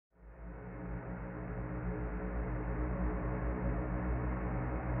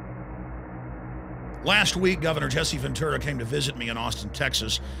Last week, Governor Jesse Ventura came to visit me in Austin,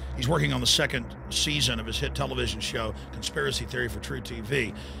 Texas. He's working on the second season of his hit television show, Conspiracy Theory for True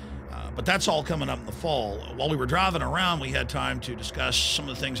TV. But that's all coming up in the fall. While we were driving around, we had time to discuss some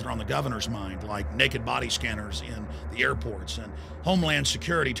of the things that are on the governor's mind, like naked body scanners in the airports and Homeland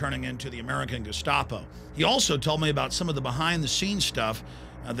Security turning into the American Gestapo. He also told me about some of the behind-the-scenes stuff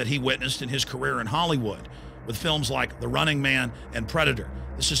that he witnessed in his career in Hollywood, with films like The Running Man and Predator.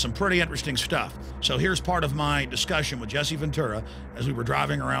 This is some pretty interesting stuff. So here's part of my discussion with Jesse Ventura as we were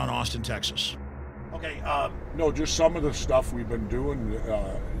driving around Austin, Texas. Okay. No, just some of the stuff we've been doing,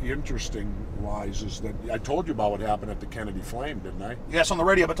 interesting-wise, is that I told you about what happened at the Kennedy Flame, didn't I? Yes, on the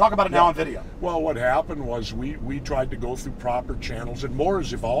radio, but talk about it now on video. Well, what happened was we tried to go through proper channels, and more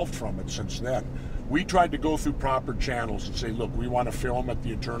has evolved from it since then. We tried to go through proper channels and say, look, we want to film at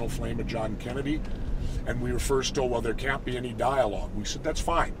the eternal flame of John Kennedy, and we were first told, well, there can't be any dialogue. We said, that's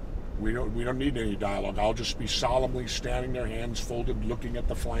fine. We don't need any dialogue. I'll just be solemnly standing there, hands folded, looking at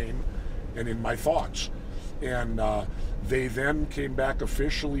the flame and in my thoughts. And they then came back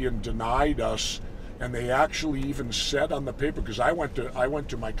officially and denied us, and they actually even said on the paper, because I went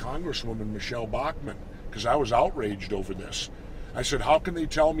to my Congresswoman Michelle Bachmann, because I was outraged over this. I said, how can they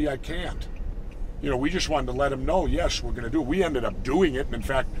tell me I can't? You know, we just wanted to let them know, yes, we're going to do it. We ended up doing it, and in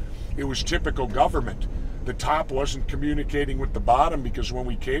fact, it was typical government. The top wasn't communicating with the bottom, because when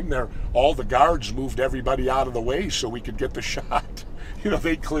we came there, all the guards moved everybody out of the way so we could get the shot. You know,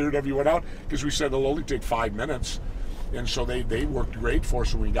 they cleared everyone out, because we said it'll only take 5 minutes. And so they worked great for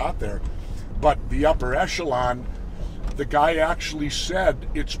us when we got there. But the upper echelon, the guy actually said,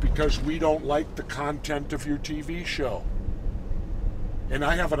 it's because we don't like the content of your TV show. And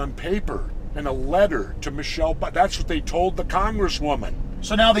I have it on paper and a letter to Michelle, but that's what they told the Congresswoman.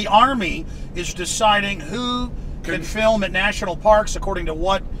 So now the Army is deciding who can film at national parks according to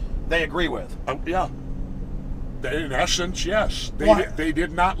what they agree with. Yeah. In essence, yes. They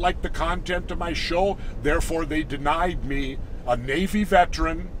did not like the content of my show, therefore they denied me, a Navy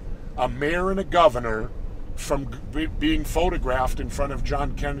veteran, a mayor and a governor, from being photographed in front of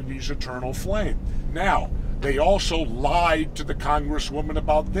John Kennedy's eternal flame. Now, they also lied to the Congresswoman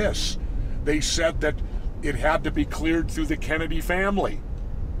about this. They said that it had to be cleared through the Kennedy family,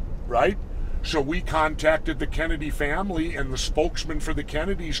 right? So we contacted the Kennedy family, and the spokesman for the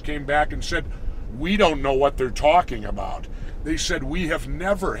Kennedys came back and said, we don't know what they're talking about. They said, we have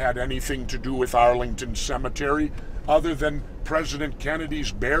never had anything to do with Arlington Cemetery other than President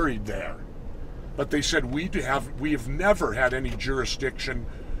Kennedy's buried there. But they said, we have never had any jurisdiction.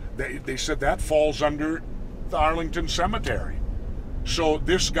 They said that falls under the Arlington Cemetery. So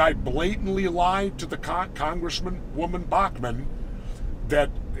this guy blatantly lied to the Congresswoman Bachmann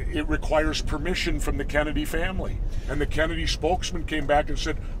that it requires permission from the Kennedy family. And the Kennedy spokesman came back and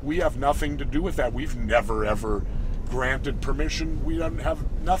said, we have nothing to do with that. We've never, ever granted permission. We don't have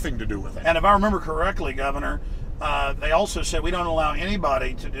nothing to do with it. And if I remember correctly, Governor, they also said we don't allow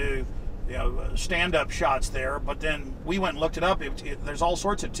anybody to do stand-up shots there, but then we went and looked it up. There's all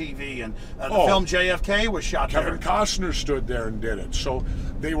sorts of TV, and the film JFK was shot there. Kevin Costner stood there and did it. So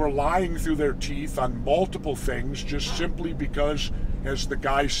they were lying through their teeth on multiple things, just simply because, as the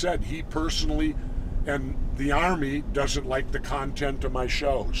guy said, he personally and the Army doesn't like the content of my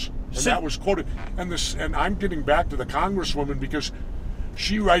shows. And that was quoted. And I'm getting back to the Congresswoman, because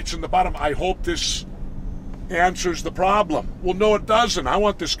she writes in the bottom, I hope this answers the problem. Well, no, it doesn't. I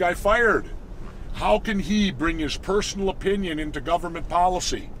want this guy fired. How can he bring his personal opinion into government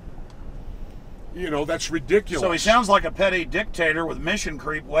policy? You know, that's ridiculous. So he sounds like a petty dictator with mission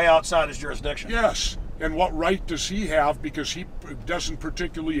creep way outside his jurisdiction. Yes. And what right does he have, because he doesn't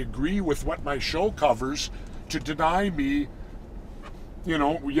particularly agree with what my show covers, to deny me,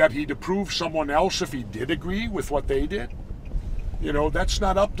 yet he'd approve someone else if he did agree with what they did? You know, that's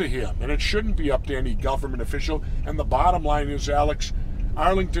not up to him, and it shouldn't be up to any government official. And the bottom line is, Alex,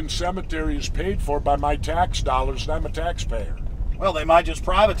 Arlington Cemetery is paid for by my tax dollars, and I'm a taxpayer. Well, they might just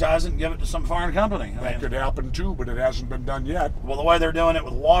privatize it and give it to some foreign company. That could happen too, but it hasn't been done yet. Well, the way they're doing it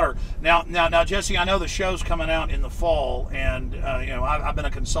with water. Now, Jesse, I know the show's coming out in the fall, and I've been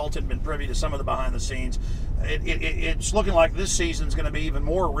a consultant, been privy to some of the behind the scenes. It's looking like this season's going to be even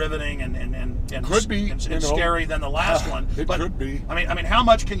more riveting and could be and scary than the last one. It could be. I mean, how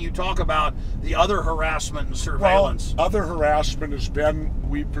much can you talk about the other harassment and surveillance? Well, other harassment has been,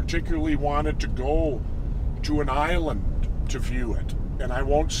 we particularly wanted to go to an island to view it, and I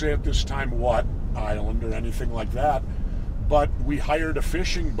won't say at this time what island or anything like that, but we hired a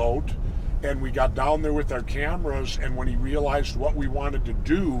fishing boat, and we got down there with our cameras, and when he realized what we wanted to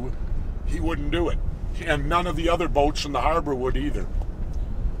do, he wouldn't do it, and none of the other boats in the harbor would either.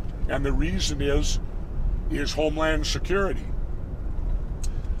 And the reason is, is Homeland Security.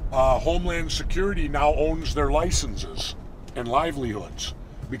 Homeland Security now owns their licenses and livelihoods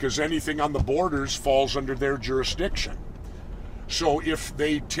because anything on the borders falls under their jurisdiction. So if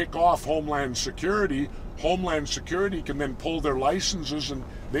they tick off Homeland Security can then pull their licenses and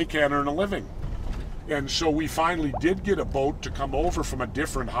they can't earn a living. And so we finally did get a boat to come over from a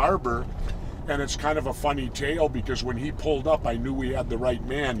different harbor, and it's kind of a funny tale because when he pulled up, I knew we had the right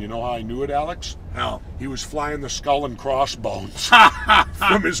man. You know how I knew it, Alex? How? He was flying the skull and crossbones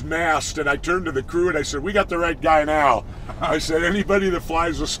from his mast, and I turned to the crew and I said, we got the right guy now. I said, anybody that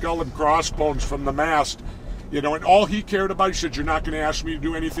flies the skull and crossbones from the mast, you know, and all he cared about, he said, you're not going to ask me to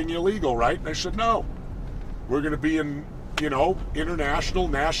do anything illegal, right? And I said, no. We're going to be in, you know, international,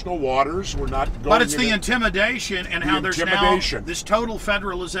 national waters. We're not going. But it's the intimidation and how there's now this total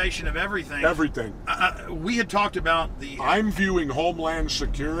federalization of everything. Everything. We had talked about the. I'm viewing Homeland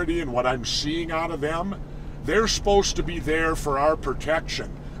Security and what I'm seeing out of them. They're supposed to be there for our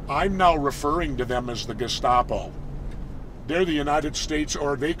protection. I'm now referring to them as the Gestapo. They're the United States,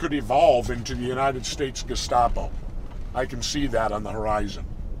 or they could evolve into the United States Gestapo. I can see that on the horizon.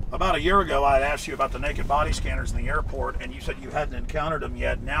 About a year ago, I had asked you about the naked body scanners in the airport, and you said you hadn't encountered them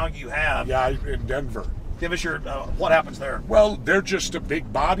yet. Now you have. Yeah, in Denver. Give us your, what happens there? Well, they're just a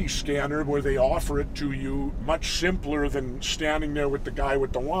big body scanner where they offer it to you much simpler than standing there with the guy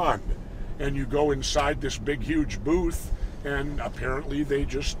with the wand. And you go inside this big, huge booth, and apparently they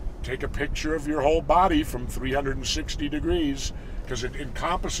just take a picture of your whole body from 360 degrees because it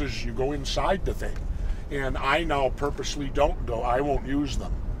encompasses, you go inside the thing. And I now purposely don't go, I won't use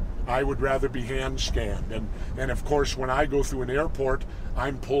them. I would rather be hand scanned. And of course, when I go through an airport,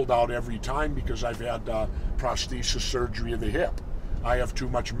 I'm pulled out every time because I've had prosthesis surgery of the hip. I have too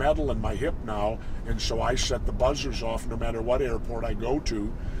much metal in my hip now, and so I set the buzzers off no matter what airport I go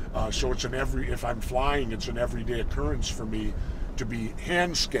to. So it's if I'm flying, it's an everyday occurrence for me to be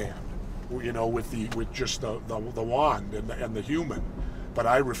hand scanned, you know, with just the wand and the human. But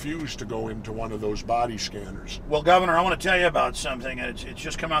I refuse to go into one of those body scanners. Well, Governor, I want to tell you about something, and it's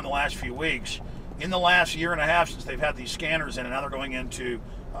just come out in the last few weeks. In the last year and a half since they've had these scanners in, and now they're going into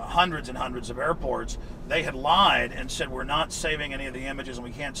hundreds and hundreds of airports, they had lied and said, we're not saving any of the images and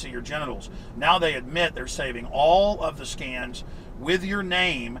we can't see your genitals. Now they admit they're saving all of the scans with your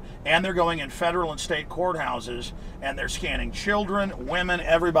name, and they're going in federal and state courthouses, and they're scanning children, women,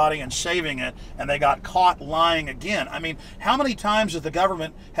 everybody, and saving it, and they got caught lying again. I mean, how many times does the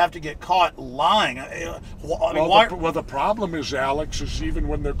government have to get caught lying? Well, the problem is, Alex, is even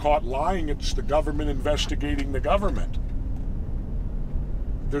when they're caught lying, it's the government investigating the government.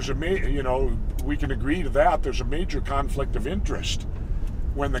 There's we can agree to that. There's a major conflict of interest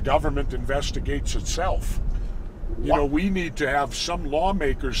when the government investigates itself. You know, we need to have some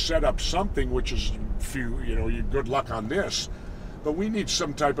lawmakers set up something, which is good luck on this, but we need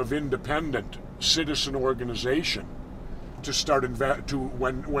some type of independent citizen organization to start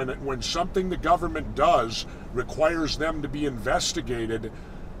when something the government does requires them to be investigated.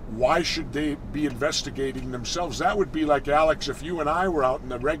 Why should they be investigating themselves? That would be like, Alex, if you and I were out in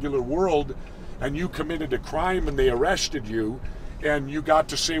the regular world and you committed a crime and they arrested you, and you got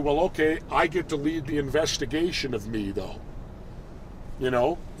to say, well, okay, I get to lead the investigation of me, though. You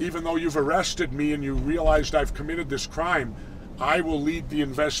know, even though you've arrested me and you realized I've committed this crime, I will lead the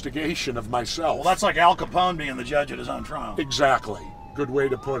investigation of myself. Well, that's like Al Capone being the judge at his own trial. Exactly. Good way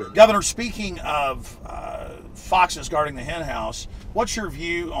to put it. Governor, speaking of foxes guarding the hen house, what's your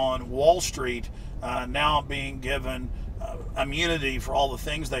view on Wall Street now being given immunity for all the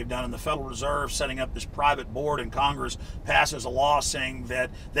things they've done, and the Federal Reserve setting up this private board, and Congress passes a law saying that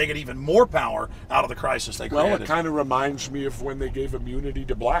they get even more power out of the crisis they created? Well, it kind of reminds me of when they gave immunity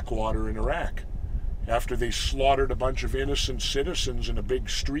to Blackwater in Iraq. After they slaughtered a bunch of innocent citizens in a big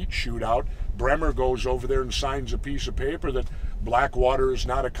street shootout, Bremer goes over there and signs a piece of paper that Blackwater is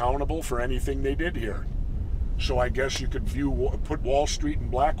not accountable for anything they did here. So I guess you could put Wall Street and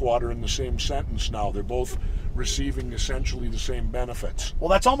Blackwater in the same sentence now. They're both receiving essentially the same benefits. Well,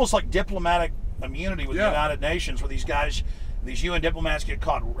 that's almost like diplomatic immunity with the United Nations, where these guys, these UN diplomats get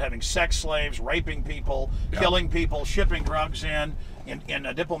caught having sex slaves, raping people, killing people, shipping drugs in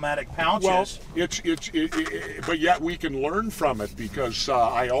diplomatic pouches. Well, but yet we can learn from it, because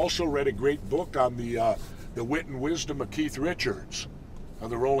I also read a great book on the wit and wisdom of Keith Richards of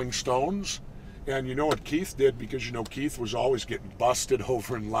the Rolling Stones. And you know what Keith did, because Keith was always getting busted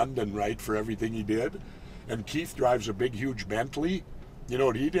over in London, right, for everything he did. And Keith drives a big, huge Bentley. You know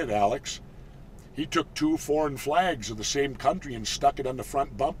what he did, Alex? He took 2 foreign flags of the same country and stuck it on the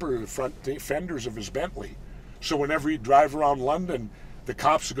front bumper, the front fenders of his Bentley. So whenever he'd drive around London, the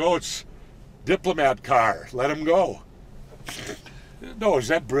cops would go, Diplomat car, let him go. No, is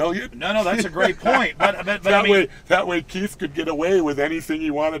that brilliant? No, that's a great point. But that way Keith could get away with anything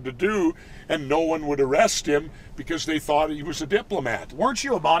he wanted to do, and no one would arrest him because they thought he was a diplomat. Weren't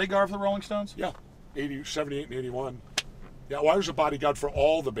you a bodyguard for the Rolling Stones? Yeah, 78 and 81. Yeah, well, I was a bodyguard for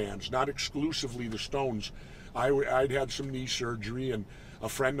all the bands, not exclusively the Stones. I'd had some knee surgery, and a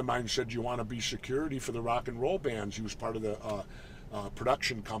friend of mine said, "You want to be security for the rock and roll bands?" He was part of the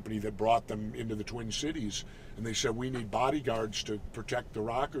production company that brought them into the Twin Cities, and they said, "We need bodyguards to protect the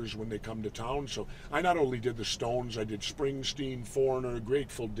rockers when they come to town." So I not only did the Stones, I did Springsteen, Foreigner,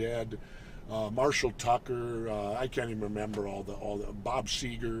 Grateful Dead, Marshall Tucker. I can't even remember all the Bob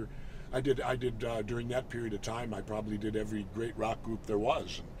Seger. I did during that period of time. I probably did every great rock group there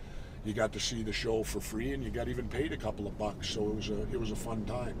was. And you got to see the show for free, and you got even paid a couple of bucks. So it was a fun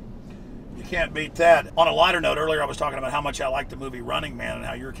time. You can't beat that. On a lighter note, earlier I was talking about how much I like the movie Running Man and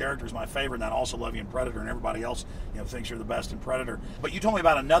how your character is my favorite, and I also love you in Predator, and everybody else, thinks you're the best in Predator. But you told me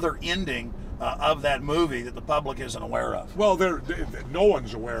about another ending of that movie that the public isn't aware of. Well, no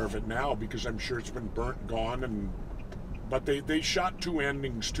one's aware of it now because I'm sure it's been burnt, gone, but they shot two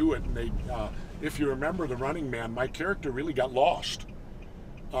endings to it, and if you remember the Running Man, my character really got lost.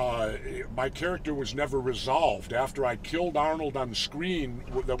 My character was never resolved. After I killed Arnold on screen,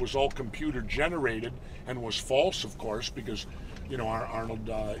 that was all computer generated and was false, of course, because Arnold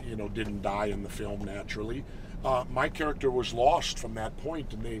didn't die in the film naturally. My character was lost from that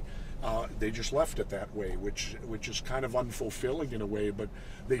point, and they just left it that way, which is kind of unfulfilling in a way. But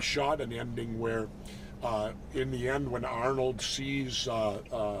they shot an ending where, in the end, when Arnold sees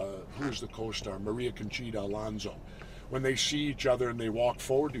who's the co-star, Maria Conchita Alonso. When they see each other and they walk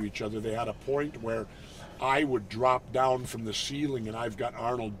forward to each other, they had a point where I would drop down from the ceiling and I've got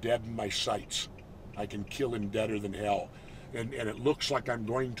Arnold dead in my sights. I can kill him deader than hell. And it looks like I'm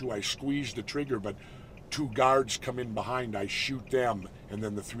going to. I squeeze the trigger, but two guards come in behind. I shoot them, and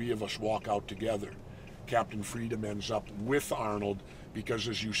then the three of us walk out together. Captain Freedom ends up with Arnold because,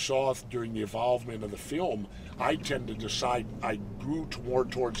 as you saw during the evolvement of the film, I tend to decide I grew more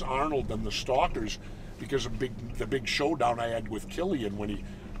towards Arnold than the Stalkers, because of the big showdown I had with Killian when he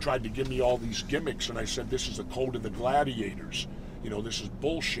tried to give me all these gimmicks, and I said, "This is the code of the gladiators. This is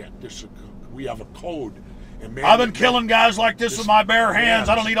bullshit. We have a code." And man, I've been killing guys like this with my bare hands.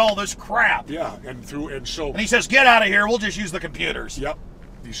 I don't need all this crap. Yeah, and he says, "Get out of here. We'll just use the computers." Yep.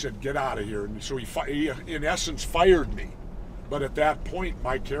 He said, "Get out of here," and so he in essence fired me. But at that point,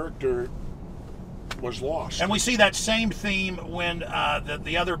 my character was lost. And we see that same theme when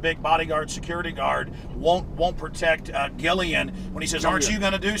the other big bodyguard, security guard, won't protect Gillian when he says, "Aren't you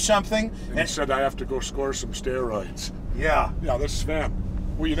going to do something?" And he said, "I have to go score some steroids." Yeah. Yeah, that's Sven.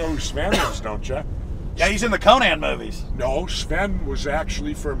 Well, you know who Sven is, don't you? Yeah, he's in the Conan movies. No, Sven was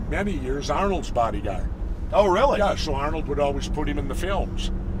actually for many years Arnold's bodyguard. Oh, really? Yeah, so Arnold would always put him in the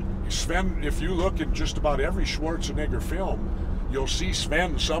films. Sven, if you look at just about every Schwarzenegger film, you'll see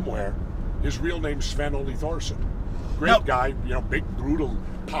Sven somewhere. His real name's Sven Ole Thorsen. Great guy, big, brutal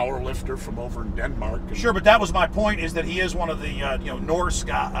power lifter from over in Denmark. Sure, but that was my point, is that he is one of the Norse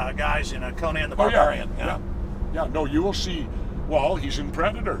guys in Conan the Barbarian. Yeah, no, you will see, well, he's in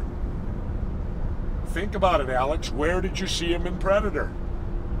Predator. Think about it, Alex. Where did you see him in Predator?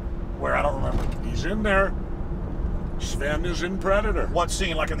 Where? I don't remember. He's in there. Sven is in Predator. What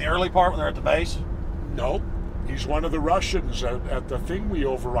scene? Like in the early part when they're at the base? Nope. He's one of the Russians at the thing we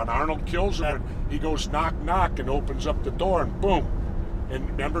overrun. Arnold kills him and he goes knock, knock and opens up the door and boom. And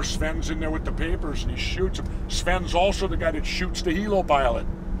remember, Sven's in there with the papers and he shoots him. Sven's also the guy that shoots the helo pilot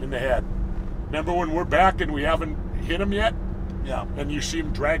in the head. Remember when we're back and we haven't hit him yet? Yeah. And you see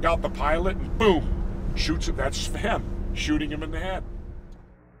him drag out the pilot and boom, shoots him. That's Sven shooting him in the head.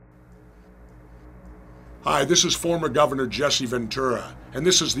 Hi, this is former Governor Jesse Ventura, and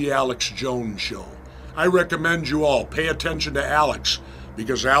this is the Alex Jones Show. I recommend you all pay attention to Alex,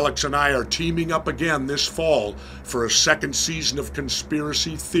 because Alex and I are teaming up again this fall for a second season of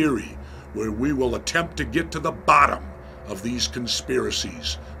Conspiracy Theory, where we will attempt to get to the bottom of these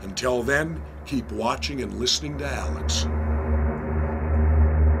conspiracies. Until then, keep watching and listening to Alex.